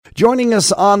Joining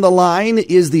us on the line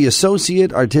is the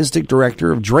Associate Artistic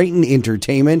Director of Drayton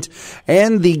Entertainment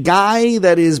and the guy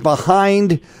that is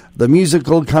behind the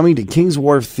musical coming to Kings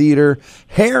Wharf Theater,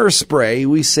 Hairspray.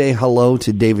 We say hello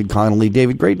to David Connolly.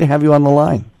 David, great to have you on the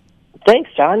line.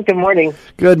 Thanks, John. Good morning.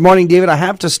 Good morning, David. I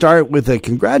have to start with a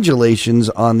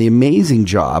congratulations on the amazing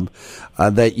job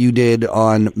that you did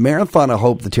on Marathon of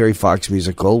Hope, the Terry Fox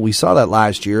musical. We saw that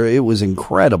last year. It was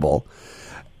incredible.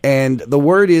 And the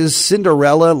word is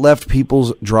Cinderella left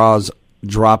people's jaws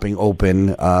dropping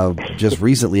open just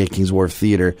recently at Kings Wharf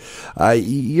Theater.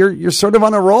 You're sort of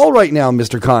on a roll right now,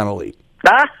 Mr. Connolly.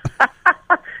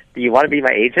 Do you want to be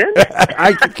my agent?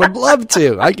 I would love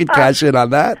to. I could cash in on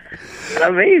that.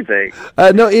 Amazing.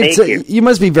 No, it's Thank you. You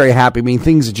must be very happy. I mean,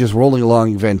 things are just rolling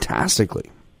along fantastically.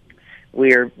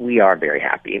 We are very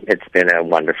happy. It's been a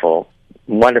wonderful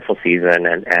season,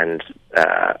 and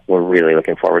we're really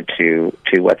looking forward to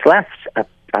what's left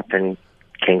up in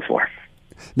Kings Wharf.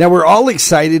 Now, we're all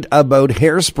excited about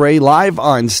Hairspray live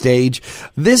on stage.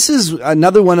 This is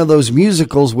another one of those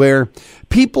musicals where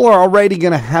people are already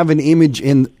going to have an image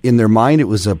in their mind. It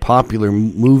was a popular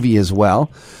movie as well.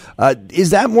 Is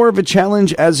that more of a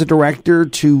challenge as a director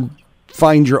to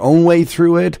find your own way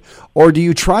through it? Or do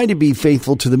you try to be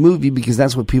faithful to the movie because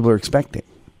that's what people are expecting?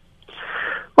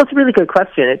 Well, it's a really good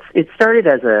question. It started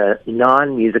as a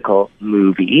non-musical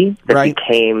movie that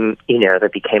became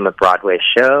a Broadway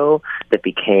show, that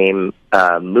became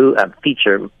a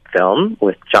feature film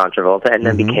with John Travolta, and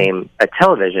then became a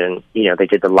television. They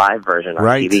did the live version on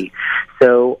TV.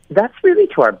 So that's really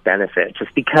to our benefit,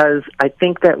 just because I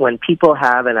think that when people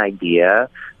have an idea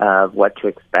of what to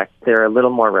expect, they're a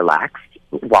little more relaxed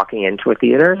walking into a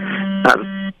theater.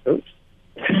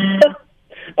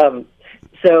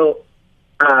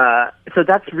 So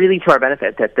that's really to our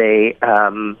benefit, that they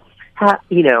have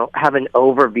an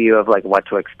overview of like what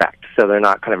to expect, so they're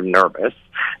not kind of nervous.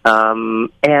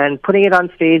 And putting it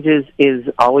on stage is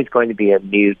always going to be a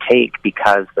new take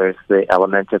because there's the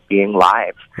element of being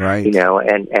live, right?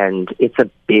 And it's a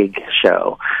big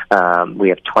show. We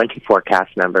have 24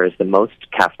 cast members, the most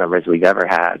cast members we've ever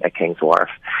had at Kings Wharf,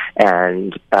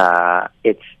 and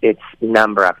it's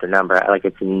number after number, like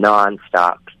it's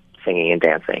nonstop singing and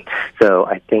dancing. So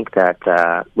I think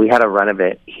that we had a run of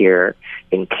it here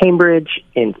in Cambridge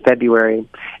in February,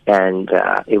 and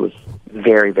it was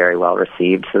very, very well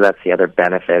received. So that's the other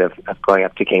benefit of going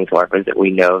up to Kings Wharf, is that we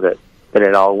know that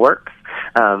it all works.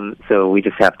 So we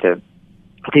just have to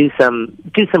do some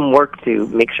work to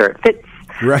make sure it fits.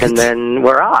 Right. And then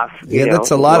we're off.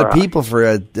 That's a lot of people for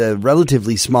a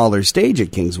relatively smaller stage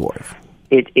at Kings Wharf.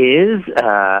 It is.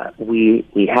 We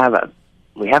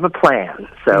have a plan,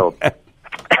 so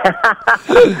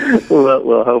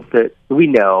we'll hope that we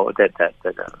know that.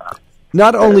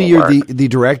 Not only you're the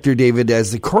director, David,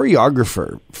 as the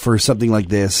choreographer for something like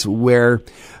this, where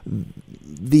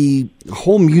the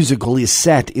whole musical is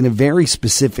set in a very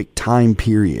specific time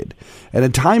period, and a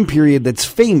time period that's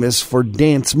famous for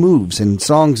dance moves and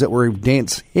songs that were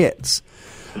dance hits.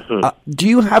 Do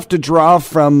you have to draw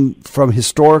from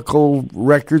historical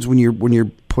records when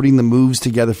you're putting the moves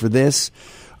together for this?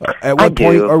 At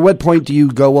what point do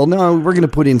you go, well, no, we're going to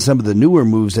put in some of the newer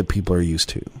moves that people are used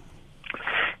to?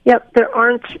 Yep, there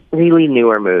aren't really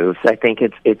newer moves. I think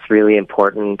it's really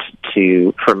important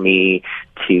for me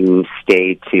to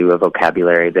stay to a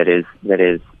vocabulary that is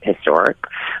historic,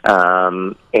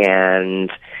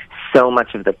 and so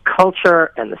much of the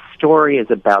culture and the story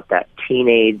is about that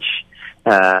teenage.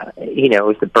 It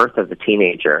was the birth of the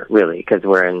teenager, really, because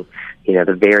we're in,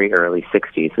 the very early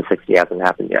 60s. The 60s hasn't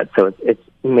happened yet. So it's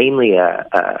mainly a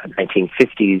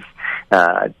 1950s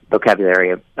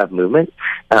vocabulary of movement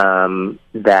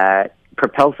that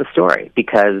propels the story,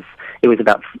 because it was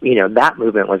about, that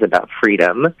movement was about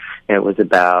freedom, and it was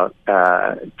about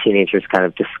teenagers kind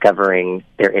of discovering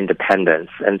their independence,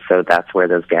 and so that's where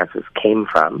those dances came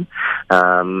from.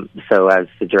 So as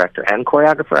the director and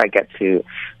choreographer, I get to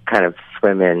kind of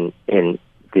swim in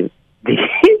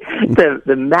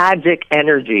the magic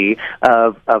energy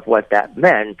of what that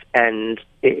meant, and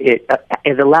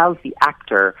it allows the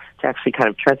actor to actually kind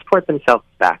of transport themselves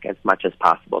back as much as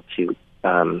possible to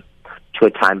a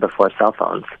time before cell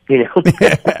phones.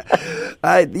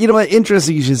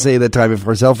 Interesting you should say that time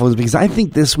before cell phones, because I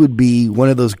think this would be one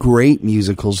of those great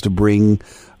musicals to bring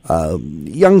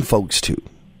young folks to.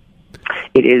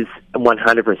 It is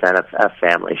 100% a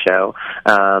family show,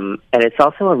 and it's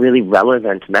also a really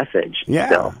relevant message. Yeah.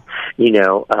 Still,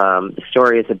 the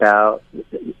story is about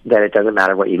that it doesn't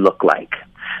matter what you look like,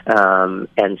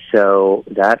 and so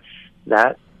that's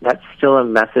still a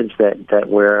message that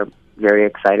we're very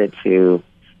excited to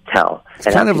tell.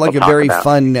 It's kind of like a very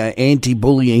fun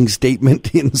anti-bullying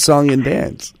statement in song and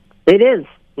dance. It is.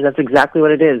 That's exactly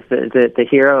what it is. The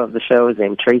hero of the show is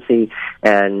named Tracy,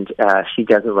 and she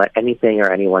doesn't let anything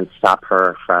or anyone stop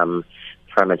her from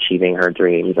achieving her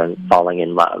dreams and falling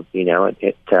in love. You know,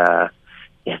 it's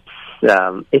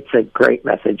a great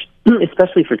message,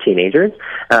 especially for teenagers,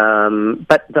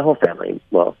 but the whole family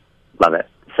will love it.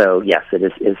 So, yes, it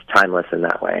is timeless in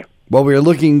that way. Well, we're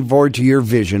looking forward to your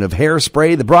vision of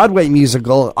Hairspray, the Broadway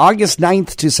musical, August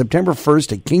 9th to September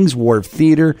 1st at King's Wharf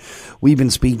Theatre. We've been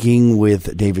speaking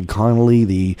with David Connolly,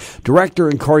 the director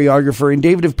and choreographer. And,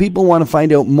 David, if people want to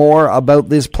find out more about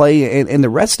this play and the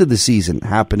rest of the season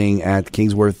happening at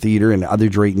King's Wharf Theatre and other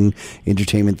Drayton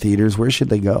Entertainment Theatres, where should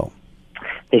they go?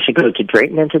 They should go to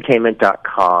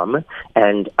DraytonEntertainment.com,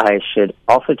 and I should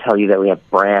also tell you that we have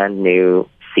brand new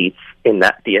seats in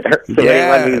that theater. So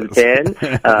anyone who's been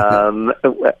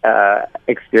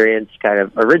experienced kind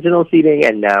of original seating,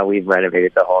 and now we've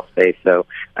renovated the whole space. So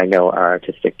I know our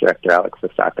artistic director, Alex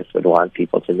Vastakis, would want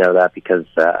people to know that because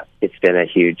it's been a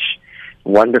huge,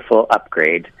 wonderful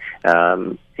upgrade,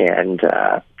 and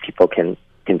people can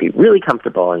be really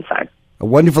comfortable inside. A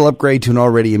wonderful upgrade to an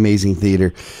already amazing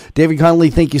theater. David Connolly,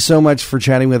 thank you so much for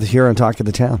chatting with us here on Talk of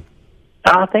the Town.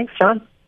 Thanks, John.